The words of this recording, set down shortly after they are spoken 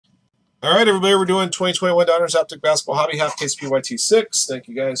All right, everybody, we're doing 2021 Donruss Optic Basketball Hobby Half Case PYT 6. Thank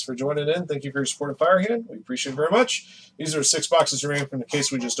you guys for joining in. Thank you for your support of Firehand. We appreciate it very much. These are 6 boxes remaining from the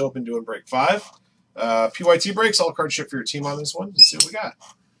case we just opened doing break 5. PYT breaks, all cards ship for your team on this one. Let's see what we got.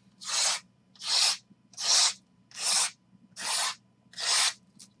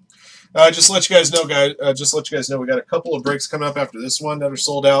 Just to let you guys know, we got a couple of breaks coming up after this one that are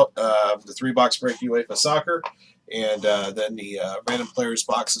sold out. The 3-box break UEFA Soccer, and then the random players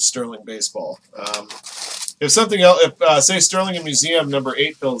box of Sterling Baseball. If something else, say Sterling and Museum number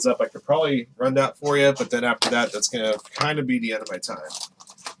 8 fills up, I could probably run that for you, but then after that, that's going to kind of be the end of my time.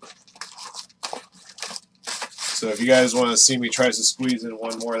 So if you guys want to see me try to squeeze in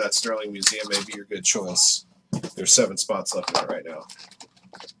one more, that Sterling Museum may be your good choice. There's 7 spots left in it right now.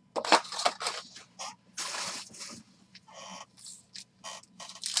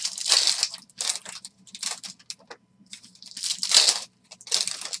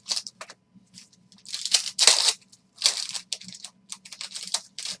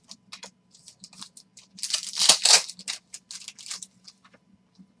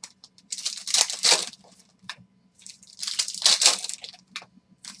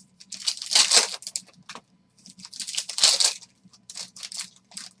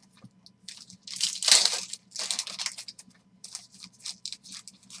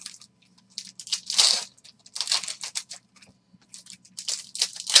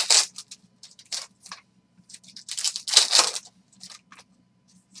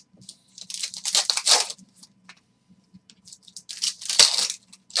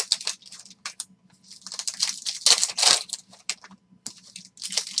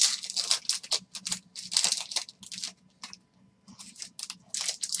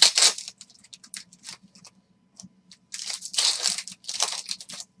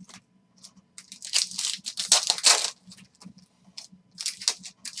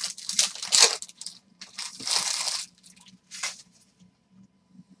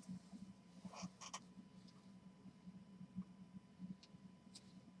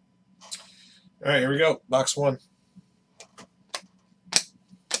 All right, here we go. Box 1.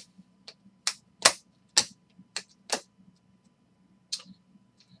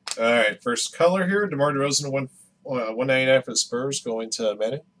 All right, first color here. DeMar DeRozan, 199 for the Spurs, going to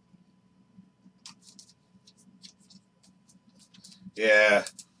Manning. Yeah.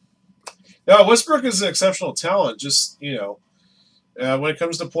 No, Westbrook is an exceptional talent. Just, when it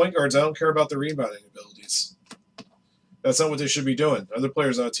comes to point guards, I don't care about the rebounding abilities. That's not what they should be doing. Other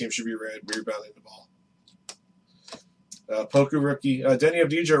players on the team should be rebounding the ball. Poku rookie. Denny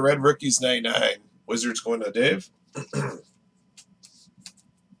Avdija, red rookies, 99. Wizards going to Dave.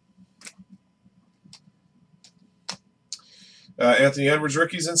 Anthony Edwards,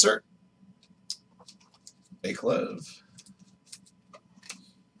 rookies insert. A Clove.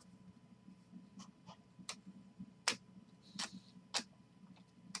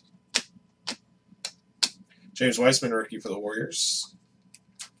 James Weissman, rookie for the Warriors.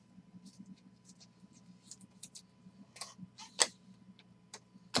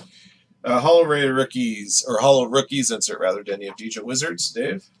 Hollow rookies insert rather. Denny Avdija, Wizards.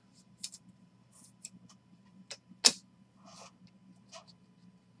 Dave.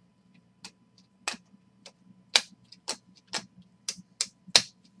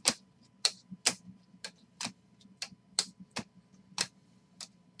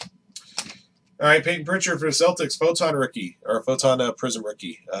 All right, Peyton Pritchard for the Celtics, Photon rookie, or Photon Prism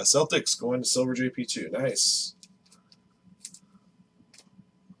rookie. Celtics going to Silver JP2. Nice.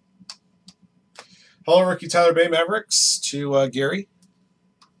 Hollow rookie Tyler Bay, Mavericks to Gary.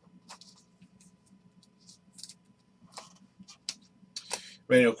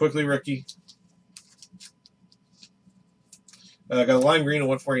 Manuel Quickly rookie. Got a lime green and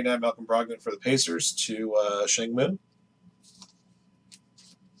 149 Malcolm Brogdon for the Pacers to Sheng Min.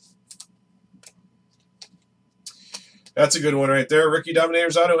 That's a good one right there. Rookie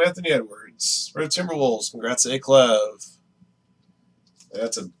Dominators auto, Anthony Edwards. For the Timberwolves, congrats to A Clove.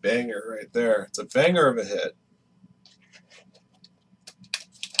 That's a banger right there. It's a banger of a hit.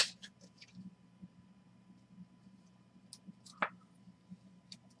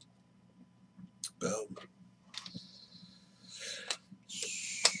 Boom.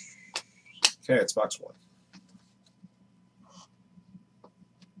 Okay, it's box 1.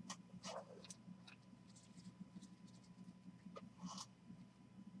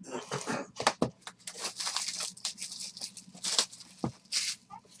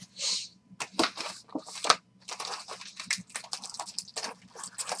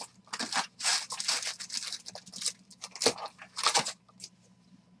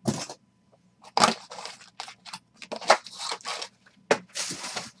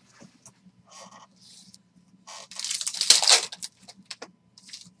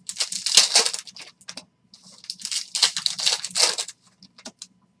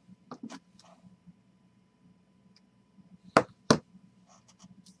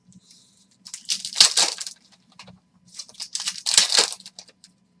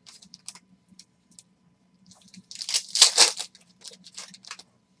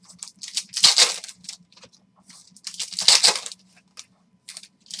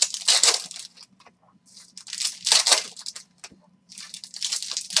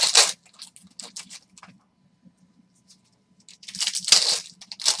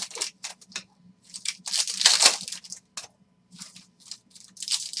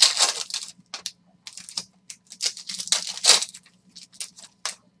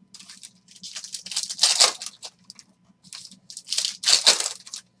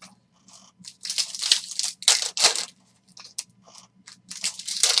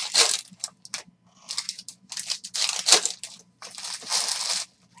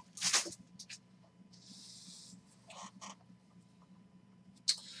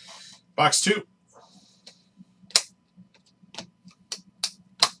 Box 2.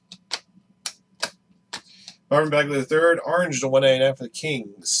 Marvin Bagley III, orange to 199 for the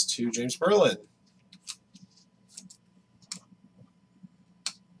Kings to James Berlin.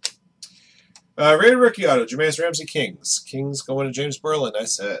 Rated rookie auto, Jermaine Ramsey Kings. Kings going to James Berlin.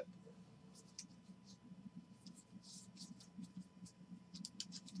 Nice hit.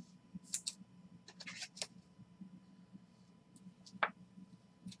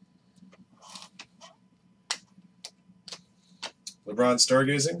 LeBron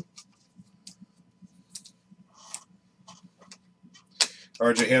stargazing.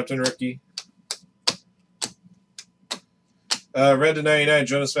 RJ Hampton rookie. Red to 99,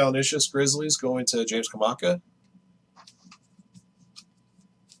 Jonas Valanciunas Grizzlies going to James Kamaka.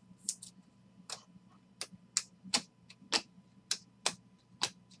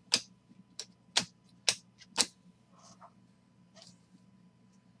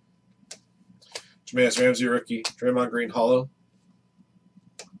 Jermaine Ramsey rookie. Draymond Green hollow.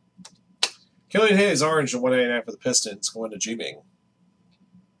 Killian Hayes orange to 199 for the Pistons going to G-Ming.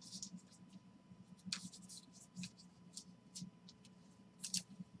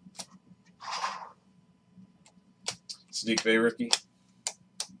 Sadiq Bey rookie.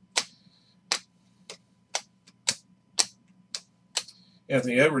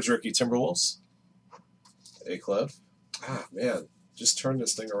 Anthony Edwards rookie Timberwolves. A-Club. Ah, man. Just turn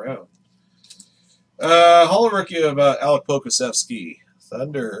this thing around. Holo rookie of Alec Pokusevski.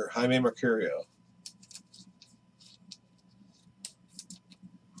 Thunder. Jaime Mercurio.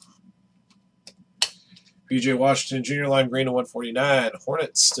 PJ Washington Jr. Lime Green to 149.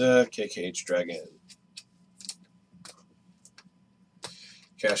 Hornets to KKH Dragon.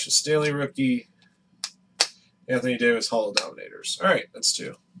 Cassius Stanley rookie. Anthony Davis Holo Dominators. All right, that's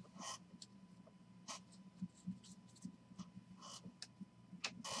 2.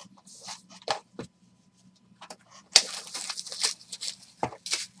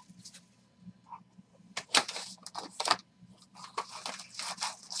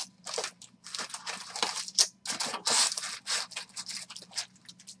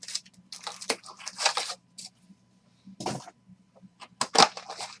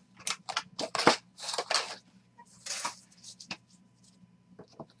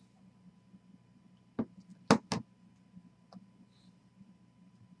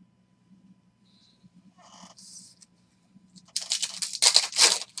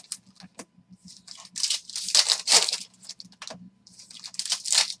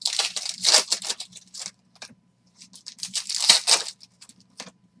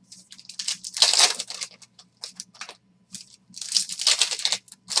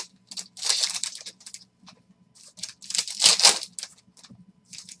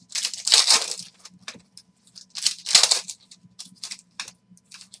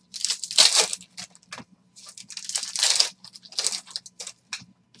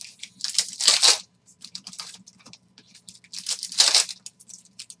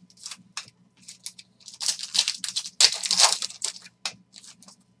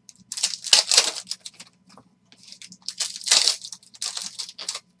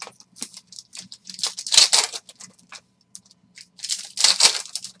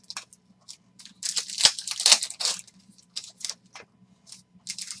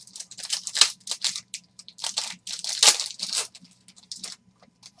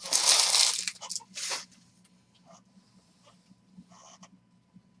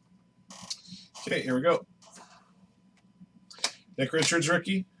 Okay, here we go. Nick Richards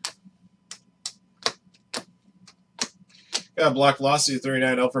rookie. Got a block velocity of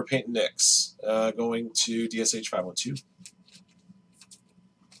 39 Alfred Payton Knicks. Going to DSH 512.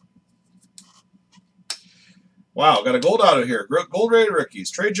 Wow, got a gold auto here. Gold rated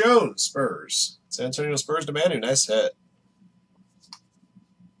rookies. Trey Jones, Spurs. San Antonio Spurs to Manu. Nice hit.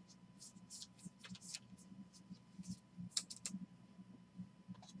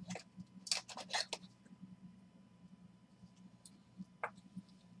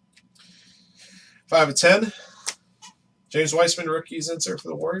 Five of 10. James Weissman rookies insert for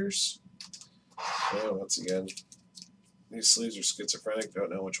the Warriors. Oh, once again, these sleeves are schizophrenic. Don't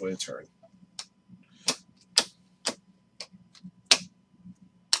know which way to turn.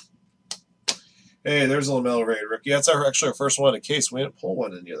 Hey, there's a LaMelo rated rookie. That's actually our first one in a case. We didn't pull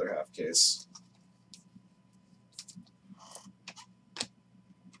one in the other half case.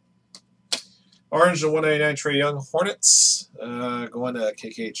 Orange to 199 Trae Young Hornets. Going to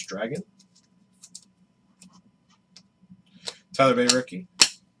KKH Dragon. Tyler Bay rookie.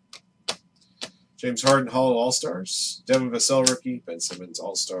 James Harden Holo All-Stars. Devin Vassell rookie. Ben Simmons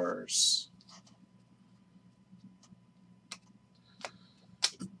All-Stars.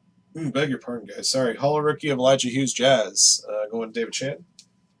 Beg your pardon, guys. Sorry. Holo rookie of Elijah Hughes Jazz. Going to David Chan.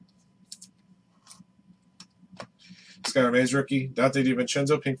 Skylar Mays rookie. Dante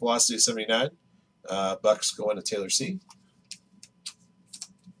DiVincenzo, pink velocity 79. Bucks going to Taylor C.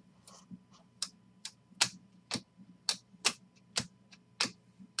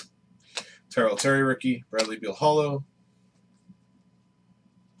 Terrell Terry rookie. Bradley Beal Holo.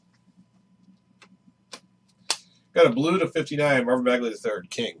 Got a blue to 59, Marvin Bagley III,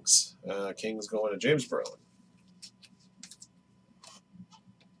 Kings. Kings going to James Berlin.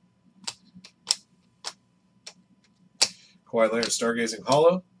 Kawhi Leonard Stargazing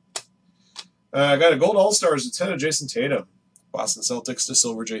Holo. Got a gold All-Stars to 10 of Jason Tatum. Boston Celtics to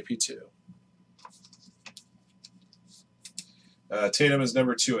silver JP2. Tatum is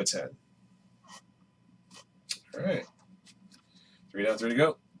number 2 of 10. All right. 3 down, 3 to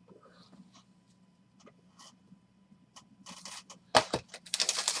go.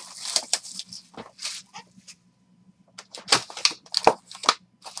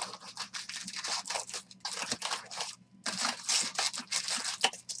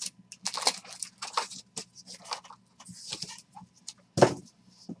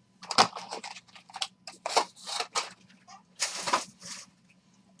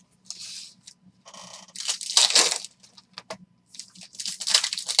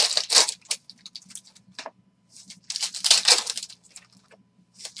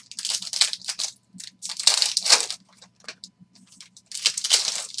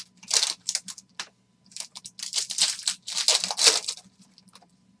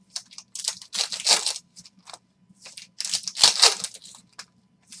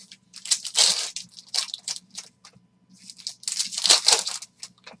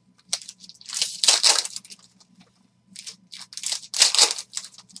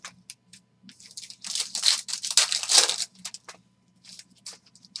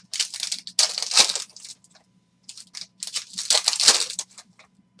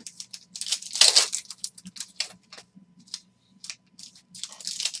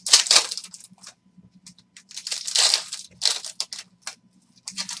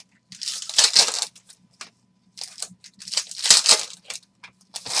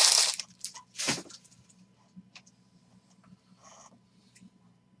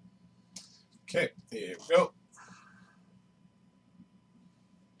 Okay, here we go.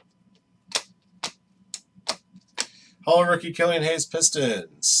 Holo rookie Killian Hayes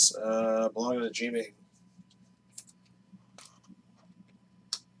Pistons. Belonging to G-Ming.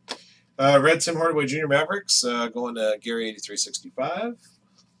 Red Tim Hardaway Jr. Mavericks. Going to Gary 8365.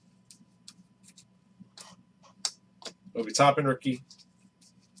 Obi Toppin rookie.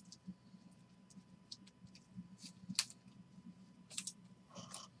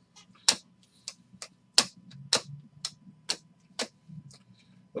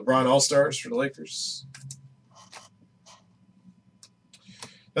 LeBron All-Stars for the Lakers.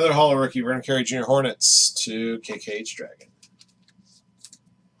 Another Holo rookie, Vernon Carey Jr. Hornets to KKH Dragon.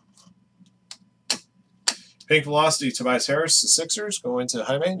 Pink Velocity, Tobias Harris, the Sixers, going to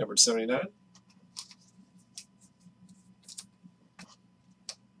Jaime, number 79.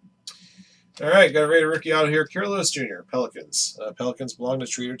 All right, got a rated rookie out of here, Kira Lewis Jr., Pelicans. Pelicans belong to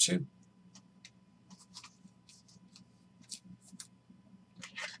Treater 2.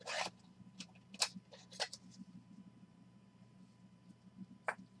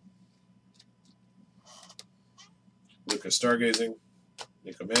 Luka Stargazing,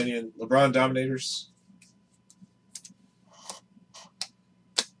 Nico Mannion, LeBron Dominators.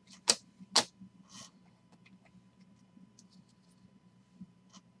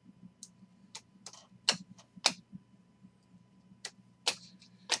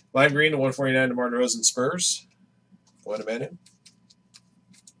 Lime green to 149 to Martin Rose and Spurs. Going to Mannion.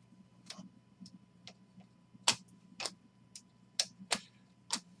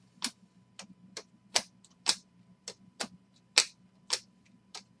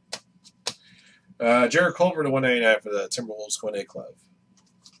 Jared Culver to 199 for the Timberwolves Quinn Club.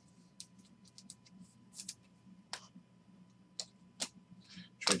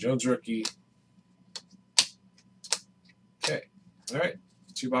 Trey Jones rookie. Okay. All right.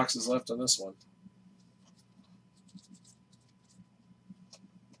 2 boxes left on this one.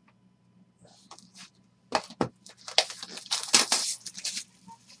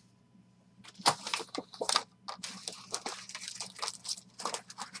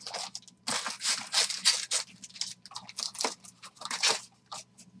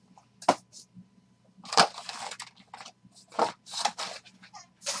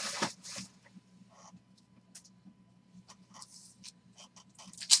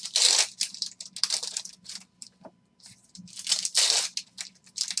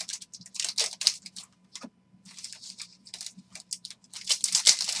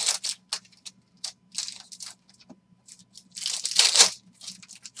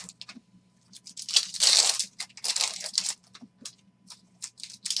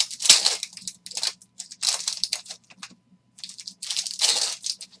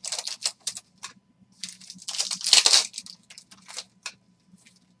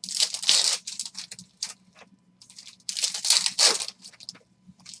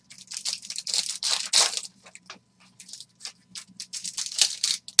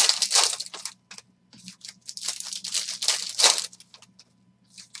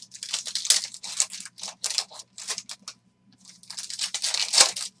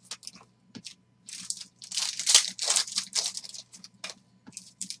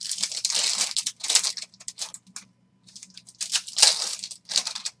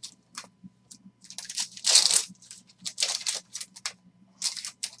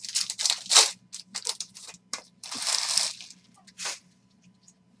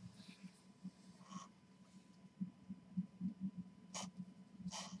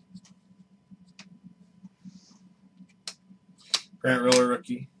 Grant Riller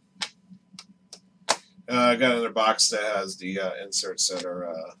rookie. I got another box that has the inserts that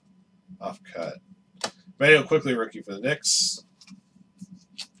are off cut. Manuel Quickly rookie for the Knicks.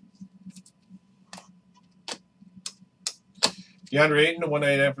 DeAndre Ayton,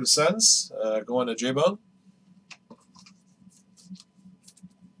 199 for the Suns. Going to J-Bone.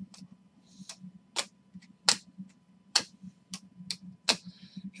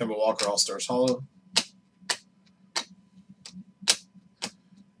 Kemba Walker, All-Stars Hollow.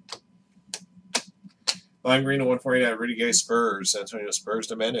 Lime Green to 149, Rudy Gay, Spurs. San Antonio Spurs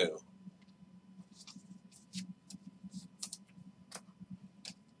to Manu.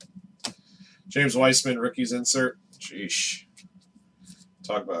 James Weissman, rookies insert. Sheesh.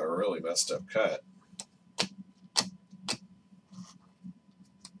 Talk about a really messed up cut.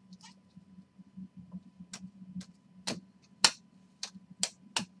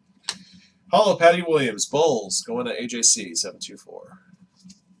 Hollow Patty Williams, Bulls, going to AJC, 724.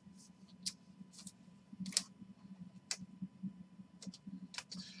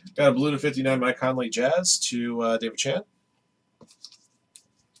 Got a blue to 59, Mike Conley, Jazz to David Chan.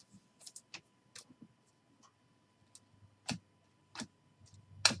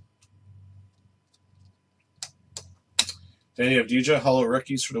 Danny Avdija, Hollow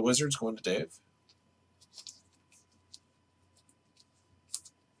Rookies for the Wizards, going to Dave.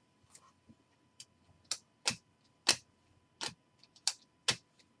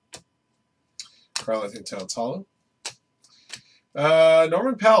 Carl-Anthony Towns, Hollow.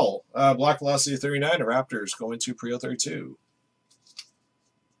 Norman Powell, Black Velocity 39, the Raptors, going to Prio 32.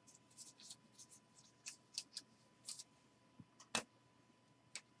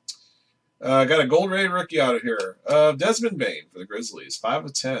 Got a gold rated rookie out of here. Desmond Bain for the Grizzlies, 5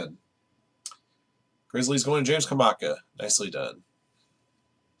 of 10. Grizzlies going to James Kamaka. Nicely done.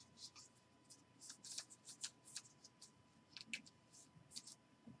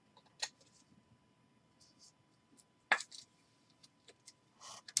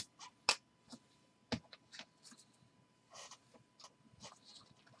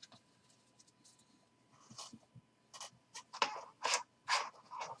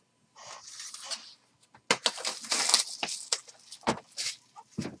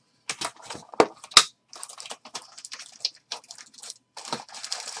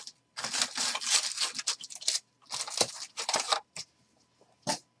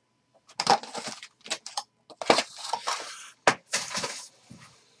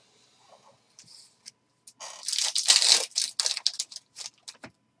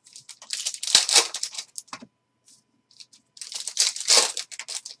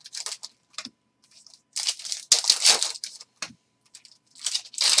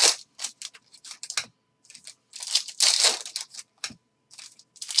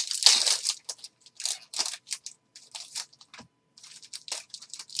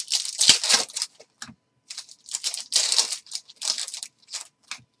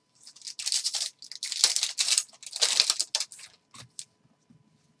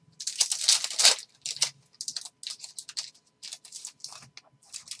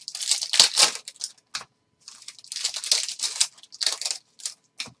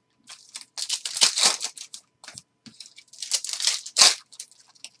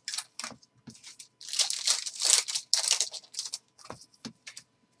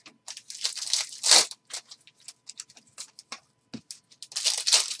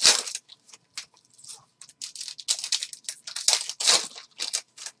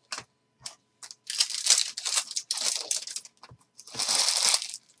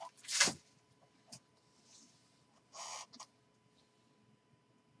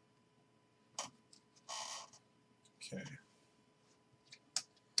 Okay.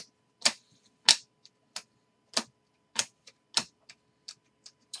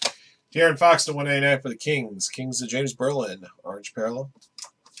 De'Aaron Fox to 189 for the Kings. Kings to James Berlin. Orange parallel.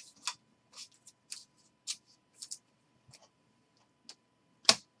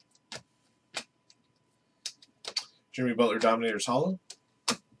 Jimmy Butler Dominators Hollow.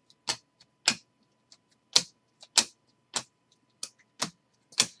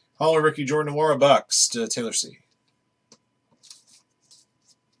 Hollow Ricky Jordan Nwora Bucks to Taylor C.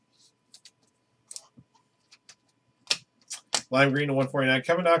 Lime Green to 149.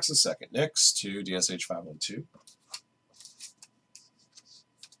 Kevin Knox the second. Knicks to DSH 512.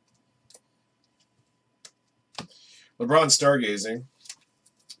 LeBron Stargazing.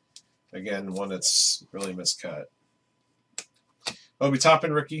 Again, one that's really miscut. Obi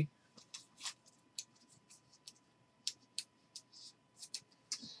Toppin rookie.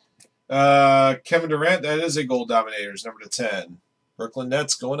 Kevin Durant, that is a gold Dominators, number to 10. Brooklyn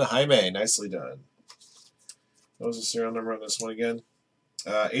Nets going to Jaime. Nicely done. What was the serial number on this one again?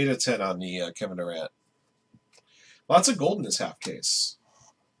 8/10 on the Kevin Durant. Lots of gold in this half case.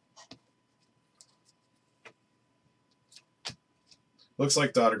 Looks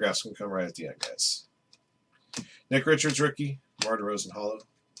like the autographs can come right at the end, guys. Nick Richards, rookie. DeMar DeRozan, hollow.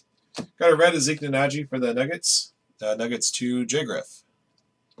 Got a red of Zeke Nnaji for the Nuggets. Nuggets to J. Griff.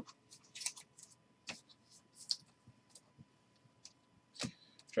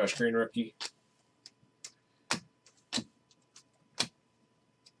 Josh Green, rookie.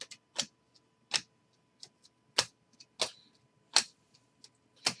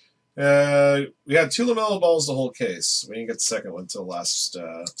 We had 2 LaMelo balls the whole case. We didn't get the second one until the last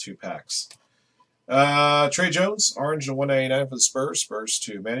 2 packs. Trey Jones, orange to 199 for the Spurs. Spurs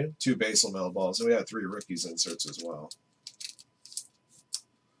to Manu. 2 base LaMelo balls. And we had 3 rookies inserts as well.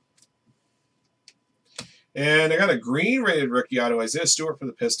 And I got a green rated rookie auto, Isaiah Stewart for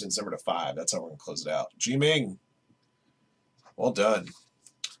the Pistons, number /5. That's how we're going to close it out. Ji Ming. Well done.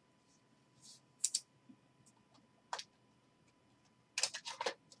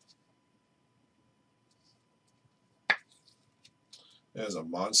 There's a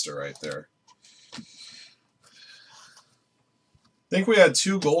monster right there. I think we had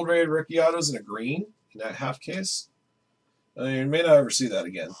 2 gold rated rookie autos and a green in that half case. You may not ever see that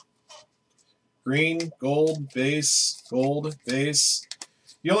again. Green, gold, base, gold, base.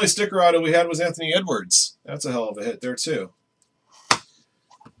 The only sticker auto we had was Anthony Edwards. That's a hell of a hit there, too.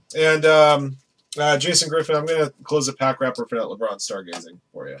 And Jason Griffin, I'm going to close the pack wrapper for that LeBron Stargazing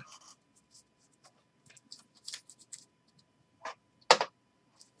for you.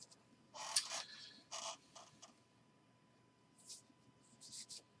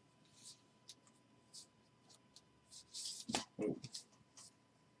 Ooh.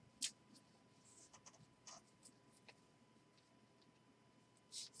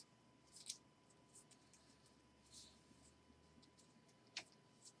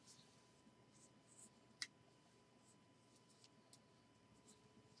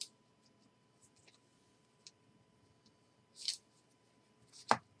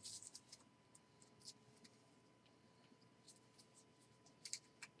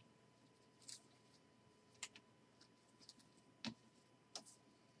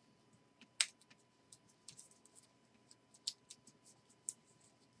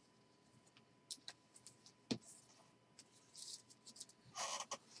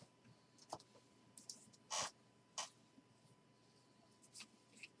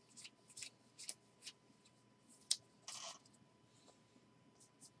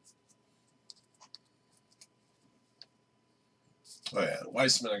 Oh yeah,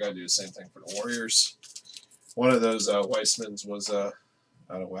 Weissman, I got to do the same thing for the Warriors. One of those Weissmans was out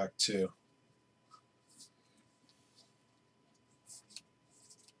of whack too.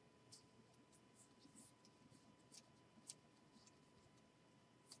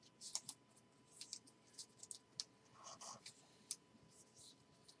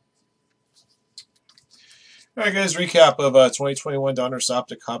 All right, guys, recap of 2021 Donruss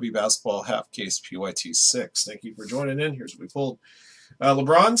Optic Hobby Basketball Half Case PYT 6. Thank you for joining in. Here's what we pulled.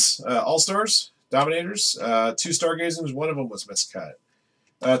 LeBron's, All-Stars, Dominators, 2 Stargazers, one of them was miscut.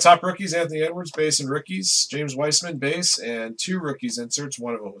 Top rookies, Anthony Edwards, base and rookies, James Weissman, base, and 2 rookies inserts,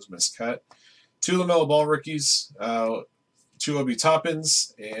 one of them was miscut. 2 LaMelo Ball rookies, 2 Obi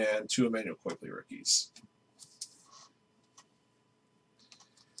Toppins, and 2 Emmanuel Quickley rookies.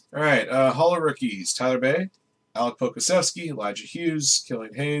 All right, Holo rookies, Tyler Bay, Alec Pokusevski, Elijah Hughes,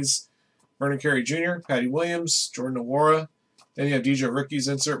 Killian Hayes, Vernon Carey Jr., Patty Williams, Jordan Nwora. Then you have DJ rookies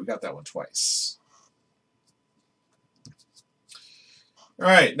insert. We got that one twice. All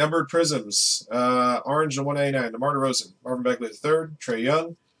right, numbered prisms. Orange to 199, DeMar DeRozan, Marvin Bagley III, Trae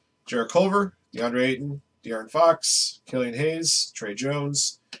Young, Jarrett Culver, DeAndre Ayton, De'Aaron Fox, Killian Hayes, Trey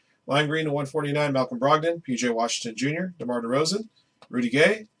Jones. Lime green to 149, Malcolm Brogdon, PJ Washington Jr., DeMar DeRozan, Rudy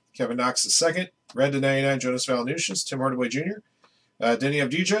Gay, Kevin Knox II, red to 99, Jonas Valanciunas, Tim Hardaway Jr., Denny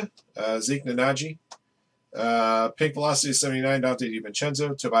Avdija, Zeke Nnaji, pink velocity to 79, Dante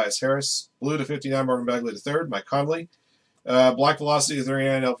DiVincenzo, Tobias Harris, blue to 59, Marvin Bagley III, Mike Conley, black velocity to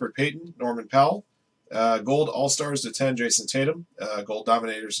 39, Elfrid Payton, Norman Powell, gold All-Stars to 10, Jason Tatum, gold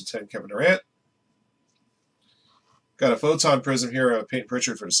Dominators to 10, Kevin Durant. Got a Photon Prism here of Peyton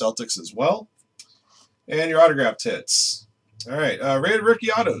Pritchard for the Celtics as well. And your autographed hits. All right, rated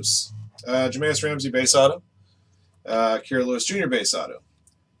rookie autos. Jameis Ramsey base auto. Kira Lewis Jr. base auto.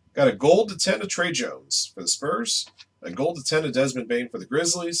 Got a gold to 10 to Trey Jones for the Spurs. A gold to 10 to Desmond Bane for the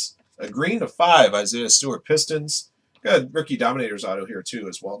Grizzlies. A green to 5, Isaiah Stewart Pistons. Got a rookie Dominators auto here too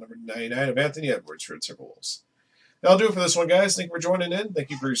as well. Number 99 of Anthony Edwards for the Timberwolves. That'll do it for this one, guys. Thank you for joining in.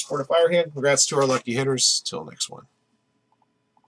 Thank you for your support of Firehand. Congrats to our lucky hitters. Till next one.